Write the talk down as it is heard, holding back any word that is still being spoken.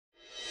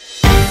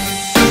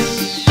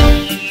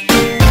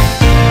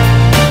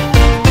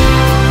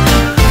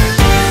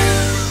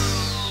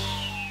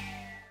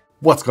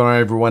What's going on,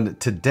 everyone?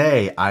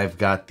 Today I've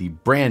got the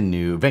brand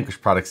new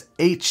Vanquish Products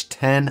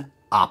H10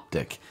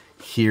 Optic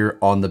here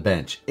on the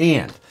bench,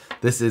 and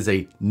this is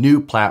a new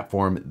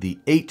platform. The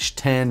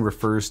H10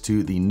 refers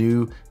to the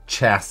new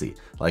chassis,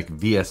 like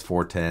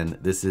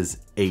VS410. This is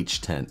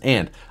H10,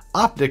 and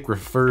Optic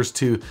refers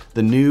to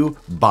the new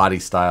body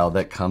style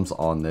that comes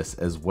on this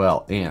as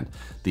well. And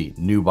the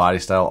new body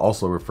style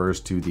also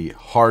refers to the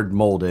hard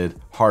molded,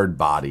 hard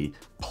body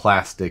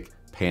plastic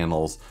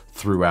panels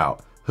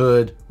throughout.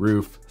 Hood,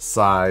 roof,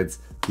 sides,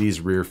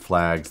 these rear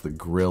flags, the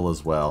grille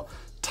as well.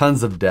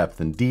 Tons of depth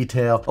and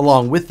detail.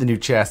 Along with the new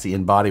chassis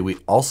and body, we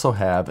also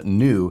have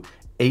new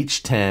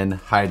H10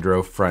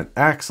 Hydro front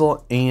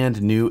axle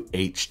and new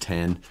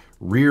H10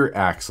 rear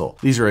axle.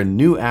 These are a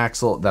new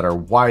axle that are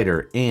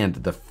wider, and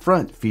the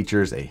front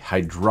features a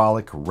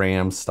hydraulic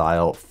ram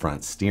style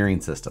front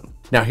steering system.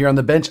 Now here on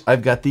the bench,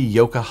 I've got the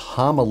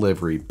Yokohama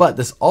livery, but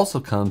this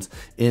also comes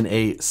in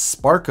a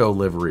Sparco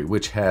livery,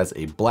 which has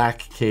a black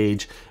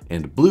cage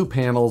and blue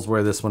panels,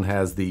 where this one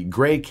has the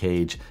gray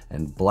cage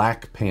and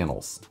black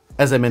panels.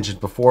 As I mentioned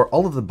before,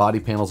 all of the body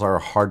panels are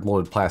hard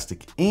molded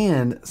plastic,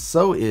 and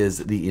so is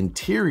the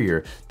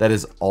interior that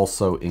is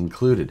also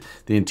included.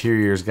 The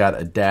interior's got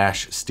a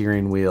dash,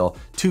 steering wheel,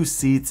 2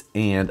 seats,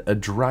 and a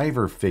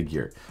driver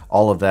figure.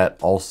 All of that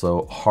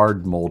also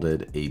hard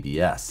molded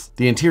ABS.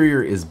 The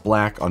interior is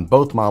black on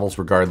both models,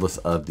 regardless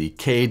of the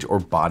cage or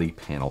body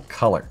panel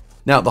color.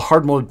 Now, the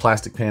hard molded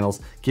plastic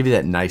panels give you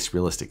that nice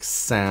realistic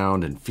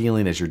sound and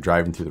feeling as you're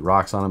driving through the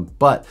rocks on them,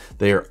 but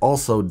they are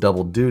also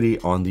double duty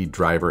on the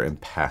driver and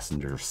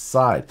passenger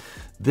side.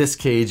 This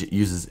cage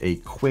uses a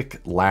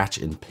quick latch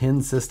and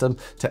pin system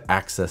to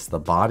access the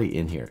body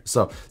in here.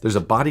 So there's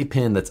a body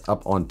pin that's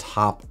up on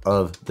top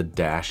of the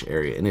dash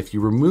area. And if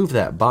you remove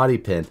that body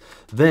pin,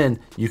 then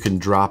you can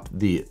drop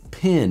the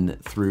pin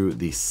through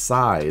the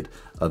side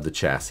of the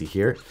chassis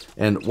here.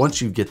 And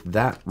once you get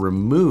that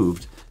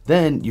removed,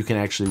 then you can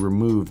actually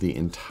remove the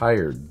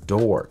entire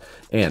door,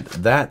 and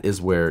that is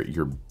where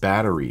your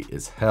battery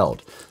is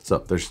held. So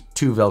there's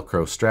 2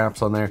 Velcro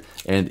straps on there,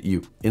 and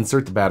you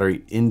insert the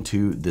battery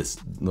into this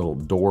little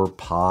door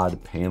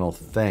pod panel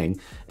thing,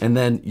 and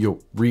then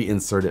you'll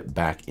reinsert it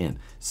back in.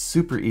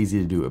 Super easy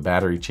to do a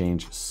battery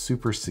change,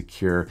 super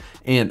secure,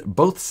 and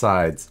both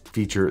sides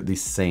feature the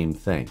same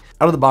thing.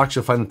 Out of the box,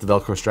 you'll find that the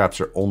Velcro straps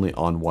are only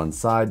on one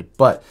side,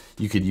 but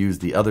you could use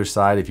the other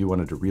side if you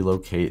wanted to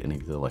relocate any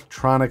of the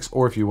electronics,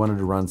 or if you wanted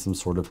to run some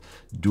sort of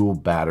dual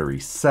battery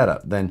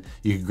setup. Then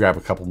you could grab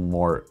a couple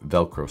more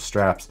Velcro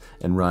straps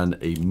and run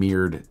a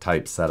mirrored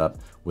type setup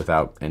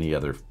without any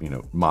other,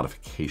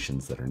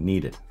 modifications that are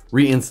needed.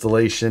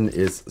 Reinstallation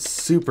is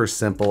super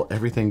simple.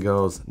 Everything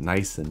goes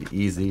nice and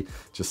easy,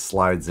 just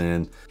slides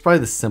in. It's probably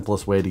the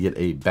simplest way to get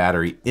a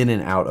battery in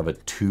and out of a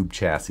tube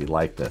chassis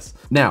like this.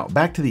 Now,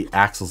 back to the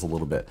axles a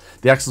little bit.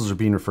 The axles are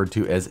being referred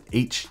to as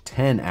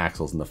H10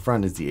 axles, and the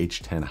front is the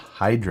H10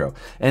 Hydro.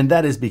 And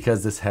that is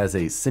because this has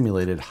a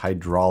simulated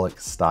hydraulic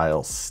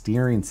style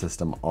steering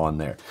system on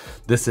there.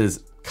 This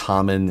is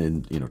common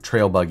in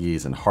trail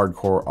buggies and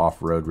hardcore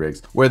off-road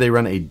rigs, where they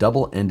run a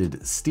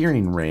double-ended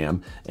steering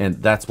ram,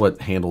 and that's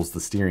what handles the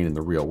steering in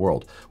the real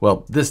world.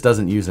 Well, this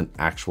doesn't use an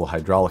actual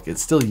hydraulic. It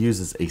still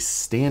uses a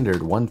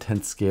standard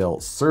 1/10 scale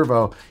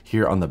servo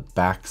here on the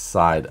back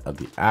side of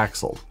the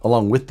axle.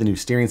 Along with the new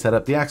steering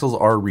setup, the axles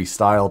are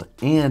restyled,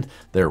 and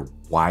they're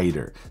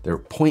wider. They're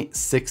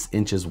 0.6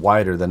 inches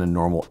wider than a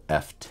normal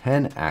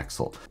F10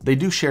 axle. They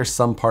do share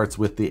some parts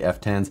with the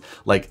F10s,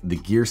 like the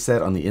gear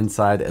set on the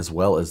inside, as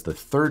well as the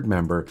third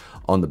member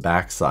on the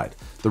back side.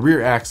 The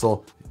rear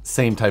axle,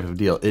 same type of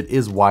deal. It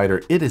is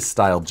wider. It is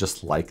styled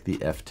just like the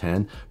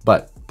F10,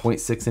 but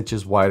 0.6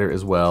 inches wider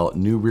as well.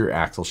 New rear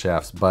axle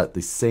shafts, but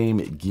the same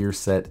gear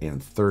set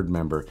and third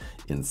member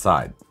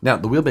inside. Now,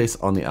 the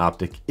wheelbase on the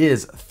Optic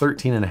is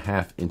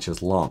 13.5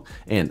 inches long,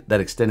 and that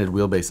extended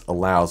wheelbase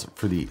allows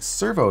for the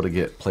servo to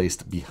get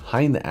placed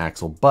behind the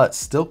axle, but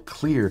still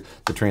clear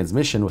the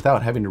transmission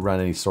without having to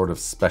run any sort of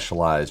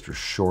specialized or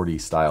shorty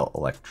style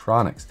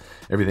electronics.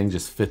 Everything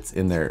just fits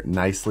in there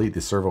nicely.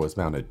 The servo is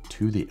mounted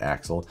to the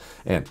axle,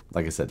 and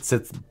like I said,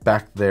 sits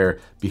back there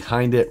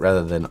behind it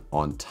rather than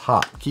on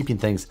top, keeping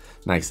things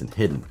nice and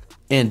hidden.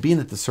 And being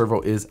that the servo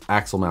is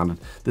axle mounted,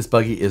 this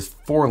buggy is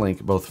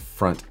 4-link both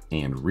front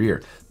and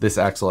rear. This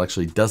axle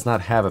actually does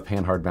not have a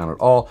panhard mount at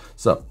all,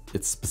 so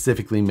it's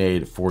specifically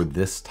made for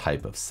this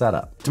type of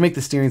setup. To make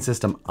the steering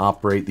system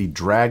operate, the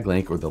drag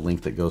link, or the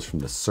link that goes from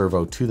the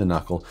servo to the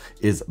knuckle,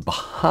 is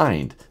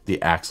behind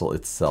the axle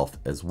itself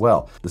as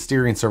well. The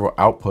steering servo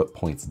output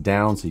points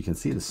down, so you can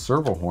see the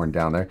servo horn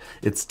down there.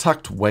 It's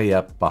tucked way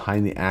up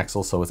behind the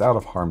axle, so it's out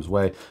of harm's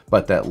way,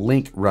 but that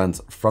link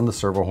runs from the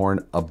servo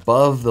horn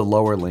above the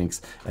lower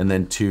links and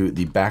then to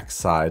the back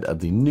side of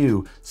the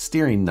new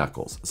steering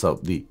knuckles. So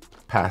the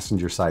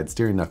passenger side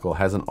steering knuckle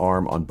has an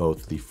arm on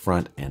both the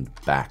front and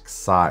back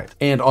side.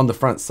 And on the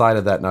front side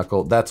of that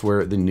knuckle, that's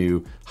where the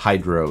new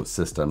Hydro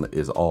system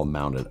is all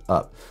mounted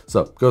up.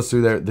 So it goes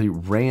through there, the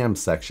ram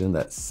section,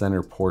 that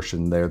center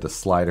portion there, the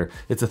slider,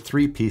 it's a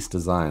 3-piece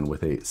design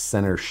with a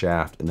center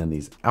shaft and then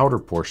these outer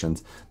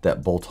portions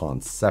that bolt on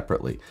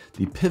separately.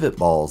 The pivot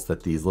balls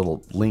that these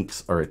little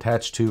links are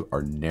attached to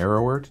are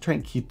narrower to try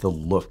and keep the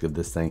look of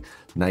this thing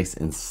nice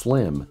and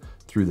slim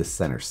through the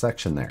center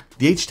section there.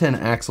 The H10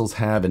 axles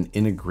have an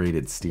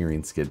integrated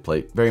steering skid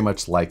plate, very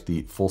much like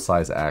the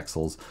full-size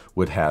axles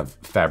would have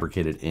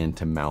fabricated in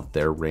to mount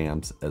their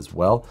rams as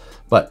well.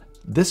 But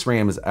this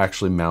ram is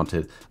actually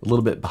mounted a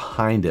little bit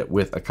behind it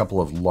with a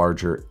couple of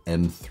larger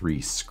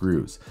M3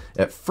 screws.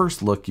 At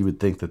first look, you would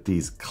think that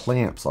these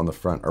clamps on the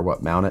front are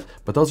what mount it,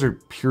 but those are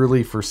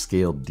purely for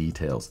scale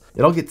details.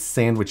 It all gets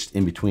sandwiched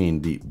in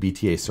between the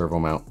BTA servo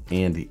mount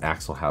and the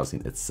axle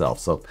housing itself,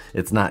 so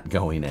it's not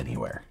going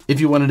anywhere. If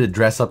you wanted to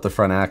dress up the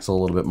front axle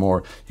a little bit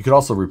more, you could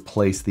also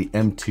replace the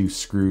M2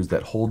 screws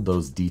that hold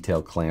those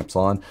detail clamps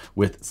on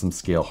with some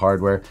scale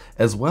hardware,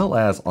 as well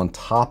as on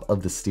top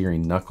of the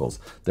steering knuckles.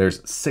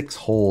 There's 6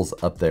 holes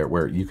up there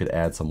where you could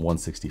add some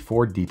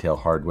 164 detail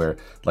hardware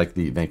like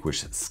the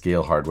Vanquish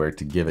scale hardware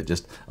to give it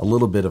just a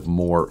little bit of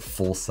more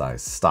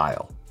full-size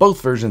style.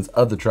 Both versions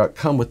of the truck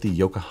come with the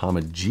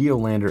Yokohama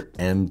Geolander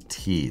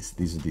MTs.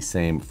 These are the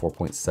same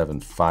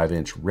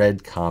 4.75-inch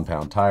red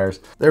compound tires.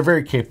 They're a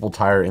very capable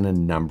tire in a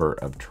number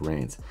of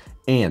terrains.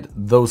 And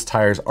those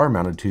tires are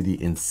mounted to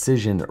the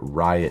Incision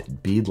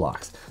Riot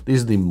beadlocks.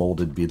 These are the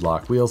molded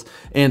beadlock wheels,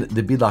 and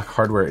the beadlock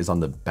hardware is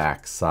on the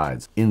back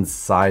sides.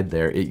 Inside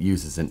there, it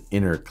uses an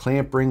inner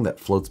clamp ring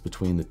that floats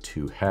between the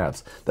two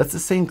halves. That's the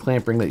same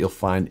clamp ring that you'll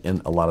find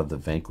in a lot of the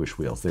Vanquish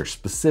wheels. They're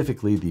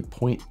specifically the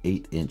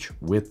 0.8-inch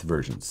width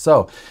version.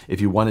 So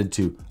if you wanted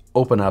to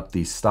open up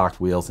these stock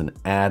wheels and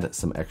add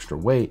some extra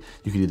weight,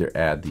 you could either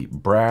add the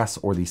brass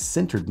or the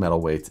sintered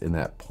metal weights in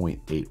that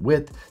 0.8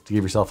 width to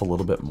give yourself a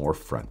little bit more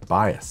front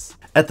bias.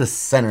 At the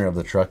center of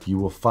the truck, you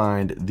will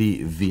find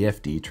the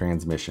VFD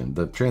transmission,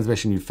 the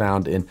transmission you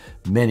found in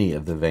many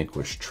of the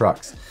Vanquish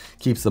trucks.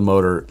 Keeps the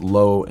motor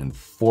low and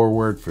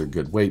forward for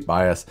good weight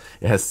bias.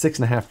 It has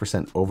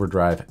 6.5%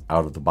 overdrive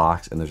out of the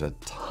box, and there's a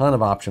ton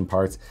of option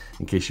parts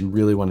in case you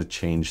really want to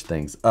change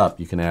things up.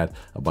 You can add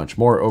a bunch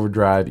more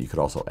overdrive. You could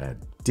also add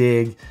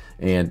dig,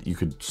 and you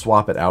could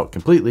swap it out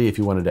completely if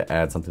you wanted to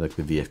add something like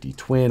the VFD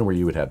Twin, where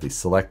you would have the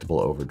selectable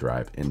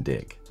overdrive and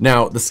dig.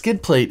 Now, the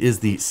skid plate is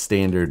the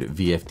standard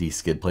VFD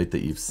skid plate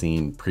that you've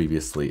seen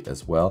previously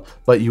as well,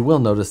 but you will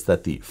notice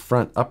that the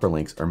front upper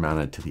links are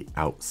mounted to the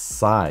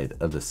outside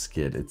of the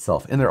skid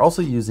itself, and they're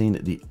also using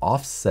the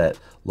offset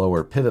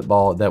lower pivot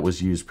ball that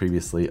was used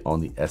previously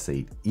on the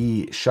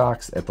S8E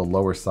shocks at the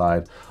lower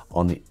side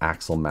on the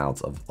axle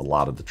mounts of a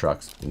lot of the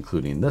trucks,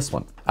 including this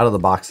one. Out of the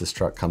box, this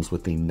truck comes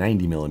with the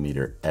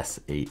 90mm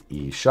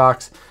S8E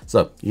shocks,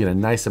 so you get a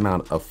nice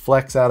amount of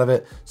flex out of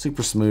it,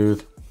 super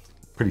smooth,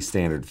 pretty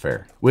standard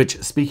fare. Which,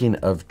 speaking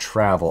of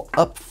travel,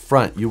 up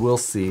front you will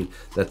see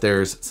that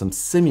there's some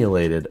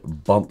simulated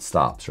bump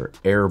stops or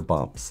air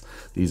bumps.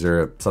 These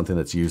are something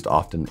that's used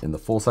often in the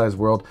full-size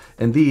world,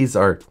 and these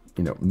are,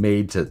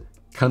 made to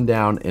come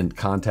down and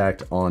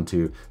contact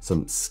onto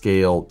some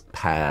scale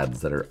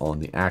pads that are on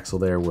the axle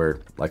there, where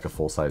like a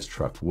full-size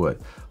truck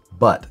would.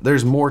 But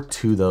there's more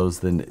to those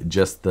than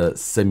just the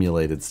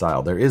simulated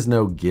style. There is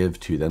no give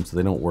to them, so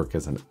they don't work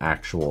as an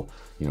actual,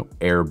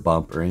 air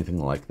bump or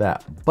anything like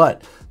that.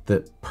 But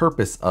the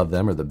purpose of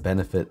them, or the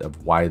benefit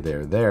of why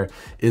they're there,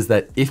 is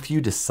that if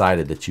you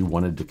decided that you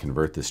wanted to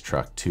convert this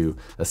truck to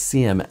a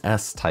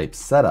CMS type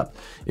setup,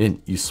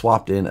 and you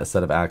swapped in a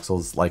set of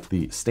axles like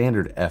the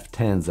standard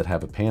F10s that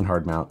have a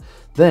panhard mount,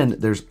 then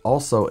there's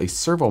also a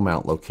servo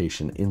mount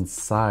location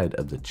inside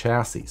of the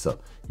chassis. So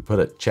you put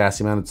a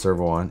chassis mounted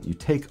servo on, you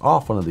take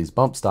off one of these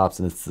bump stops,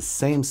 and it's the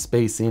same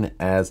spacing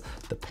as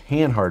the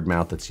panhard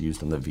mount that's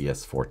used on the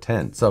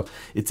VS410. So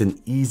it's an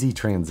easy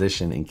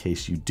transition in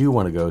case you do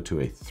want to go to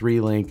a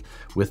 3-link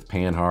with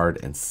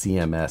panhard and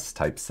CMS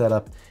type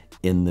setup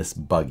in this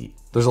buggy.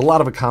 There's a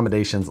lot of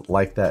accommodations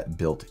like that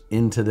built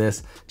into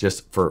this,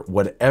 just for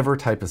whatever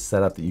type of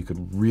setup that you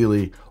could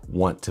really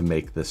want to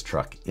make this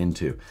truck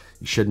into.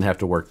 You shouldn't have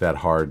to work that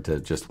hard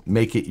to just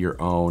make it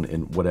your own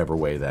in whatever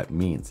way that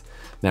means.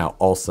 Now,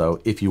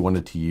 also, if you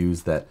wanted to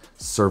use that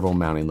servo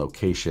mounting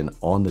location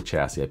on the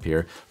chassis up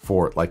here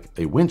for like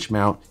a winch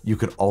mount, you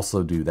could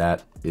also do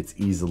that. It's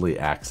easily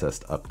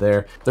accessed up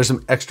there. There's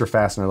some extra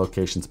fastener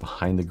locations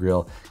behind the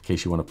grille in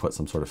case you want to put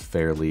some sort of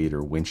fair lead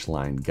or winch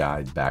line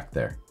guide back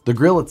there. The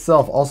grille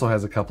itself also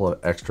has a couple of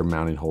extra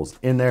mounting holes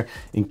in there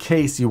in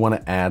case you want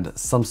to add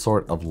some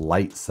sort of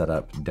light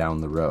setup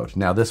down the road.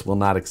 Now, this will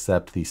not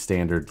accept the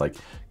standard like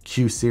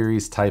Q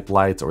series type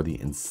lights or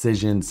the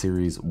Incision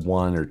series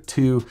 1 or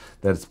 2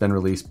 that's been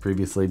released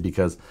previously,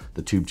 because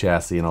the tube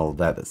chassis and all of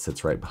that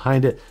sits right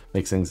behind it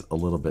makes things a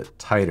little bit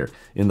tighter.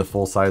 In the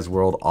full size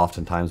world,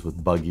 oftentimes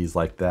with buggies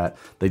like that,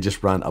 they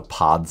just run a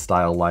pod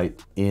style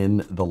light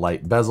in the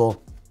light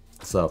bezel.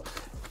 So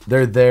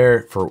they're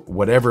there for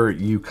whatever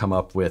you come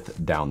up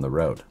with down the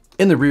road.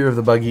 In the rear of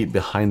the buggy,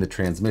 behind the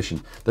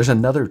transmission, there's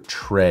another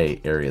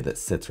tray area that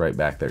sits right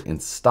back there. In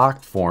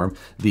stock form,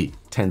 the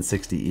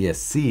 1060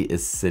 ESC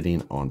is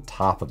sitting on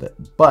top of it,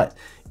 but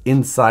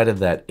inside of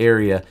that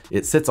area,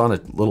 it sits on a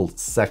little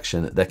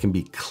section that can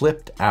be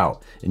clipped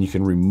out, and you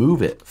can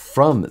remove it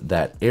from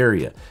that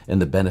area.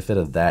 And the benefit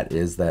of that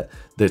is that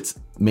it's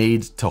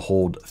made to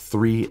hold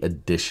 3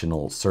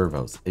 additional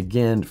servos.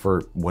 Again,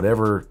 for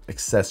whatever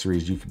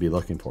accessories you could be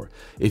looking for.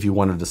 If you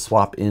wanted to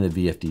swap in a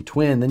VFD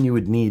twin, then you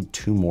would need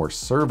 2 more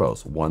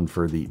servos, one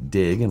for the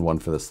dig and one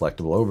for the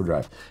selectable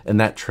overdrive. And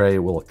that tray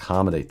will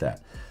accommodate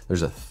that.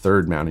 There's a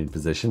 3rd mounting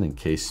position in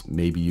case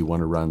maybe you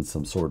want to run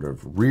some sort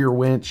of rear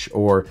winch,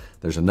 or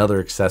there's another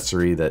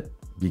accessory that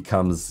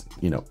becomes,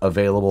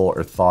 available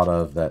or thought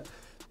of that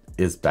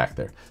is back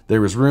there.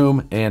 There was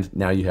room, and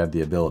now you have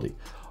the ability.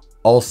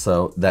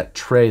 Also, that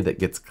tray that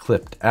gets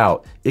clipped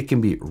out, it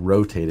can be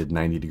rotated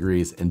 90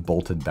 degrees and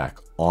bolted back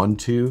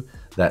onto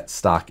that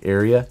stock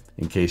area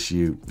in case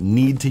you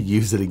need to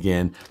use it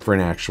again for an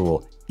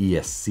actual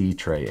ESC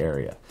tray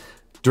area.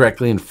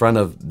 Directly in front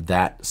of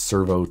that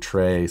servo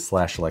tray /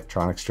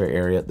 electronics tray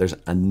area, there's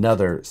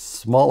another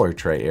smaller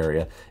tray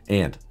area,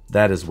 and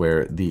that is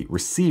where the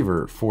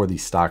receiver for the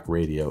stock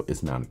radio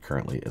is mounted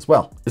currently as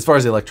well. As far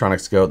as the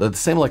electronics go, they're the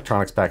same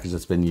electronics package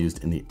that's been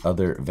used in the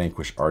other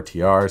Vanquish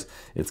RTRs.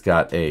 It's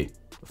got a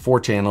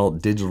 4-channel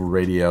digital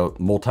radio,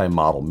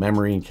 multi-model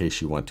memory in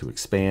case you want to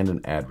expand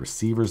and add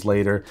receivers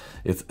later.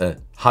 It's a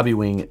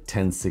Hobbywing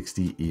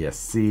 1060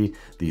 ESC.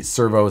 The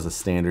servo is a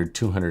standard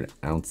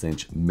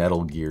 200-ounce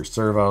metal gear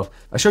servo.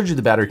 I showed you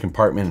the battery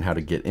compartment and how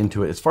to get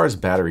into it. As far as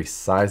battery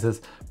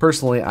sizes,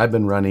 personally, I've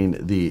been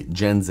running the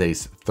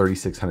Genzace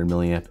 3600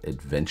 milliamp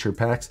adventure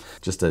packs.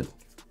 Just a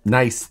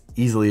nice,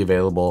 easily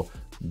available,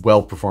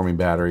 well-performing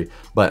battery,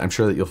 but I'm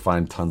sure that you'll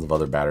find tons of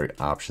other battery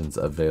options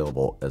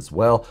available as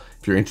well.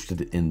 If you're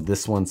interested in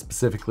this one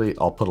specifically,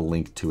 I'll put a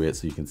link to it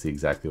so you can see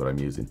exactly what I'm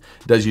using.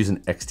 It does use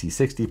an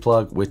XT60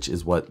 plug, which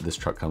is what this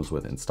truck comes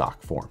with in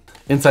stock form.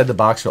 Inside the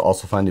box, you'll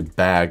also find a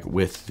bag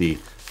with the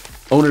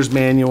owner's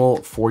manual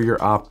for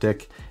your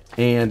optic,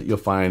 and you'll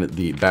find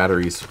the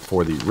batteries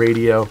for the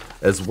radio,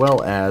 as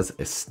well as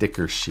a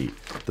sticker sheet.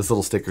 This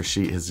little sticker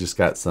sheet has just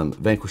got some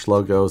Vanquish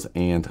logos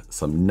and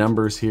some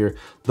numbers here.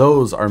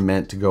 Those are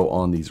meant to go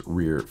on these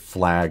rear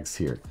flags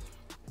here.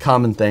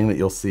 Common thing that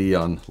you'll see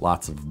on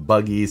lots of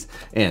buggies,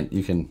 and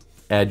you can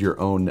add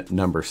your own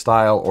number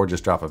style or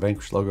just drop a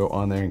Vanquish logo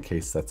on there in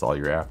case that's all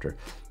you're after.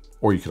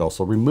 Or you could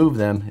also remove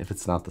them if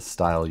it's not the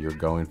style you're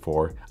going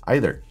for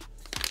either.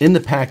 In the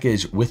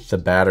package with the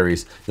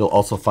batteries, you'll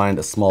also find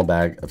a small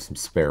bag of some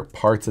spare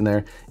parts in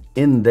there.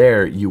 In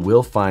there, you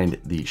will find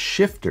the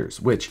shifters,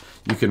 which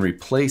you can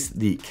replace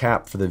the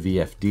cap for the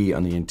VFD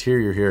on the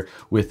interior here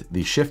with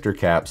the shifter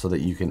cap so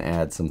that you can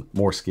add some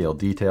more scale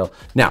detail.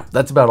 Now,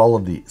 that's about all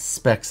of the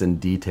specs and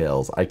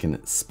details I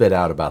can spit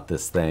out about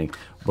this thing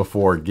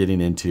before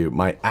getting into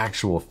my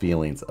actual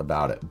feelings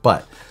about it.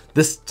 But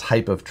this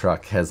type of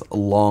truck has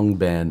long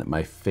been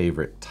my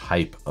favorite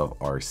type of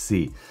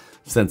RC.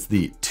 Since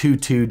the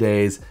 2.2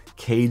 days,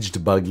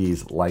 caged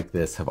buggies like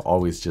this have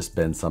always just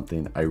been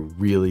something I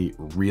really,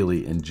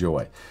 really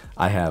enjoy.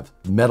 I have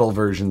metal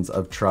versions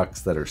of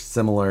trucks that are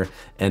similar,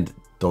 and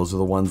those are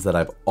the ones that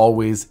I've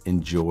always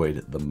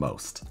enjoyed the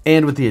most.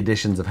 And with the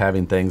additions of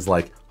having things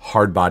like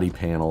hard body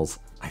panels,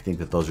 I think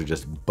that those are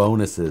just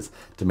bonuses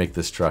to make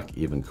this truck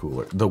even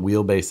cooler. The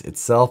wheelbase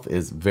itself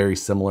is very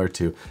similar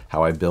to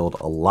how I build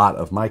a lot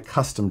of my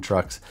custom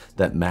trucks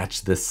that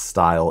match this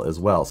style as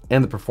well.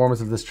 And the performance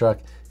of this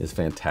truck is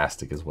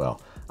fantastic as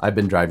well. I've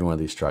been driving one of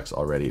these trucks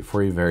already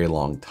for a very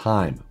long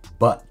time,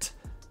 but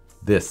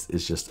this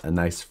is just a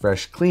nice,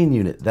 fresh, clean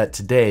unit that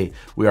today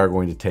we are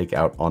going to take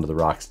out onto the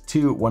rocks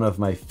to one of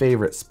my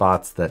favorite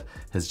spots that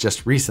has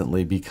just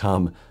recently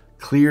become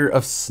clear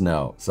of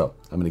snow. So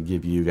I'm going to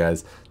give you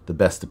guys the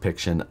best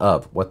depiction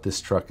of what this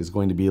truck is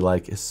going to be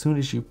like as soon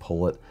as you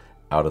pull it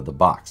out of the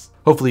box.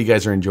 Hopefully you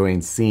guys are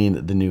enjoying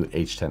seeing the new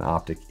H10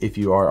 Optic. If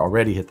you are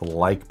already, hit the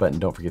like button.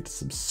 Don't forget to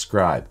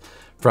subscribe.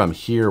 From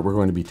here, we're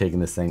going to be taking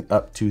this thing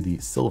up to the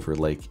Silver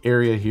Lake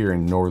area here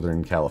in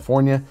Northern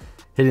California,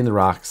 hitting the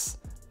rocks,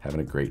 having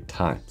a great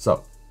time.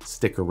 So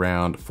stick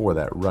around for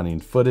that running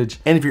footage.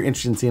 And if you're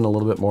interested in seeing a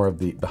little bit more of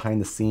the behind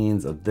the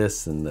scenes of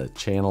this and the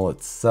channel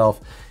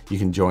itself, you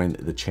can join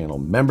the channel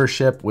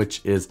membership,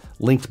 which is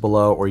linked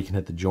below, or you can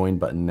hit the join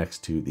button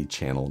next to the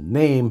channel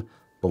name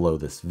below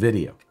this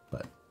video.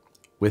 But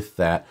with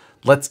that,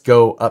 let's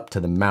go up to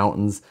the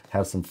mountains,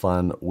 have some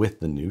fun with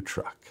the new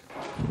truck.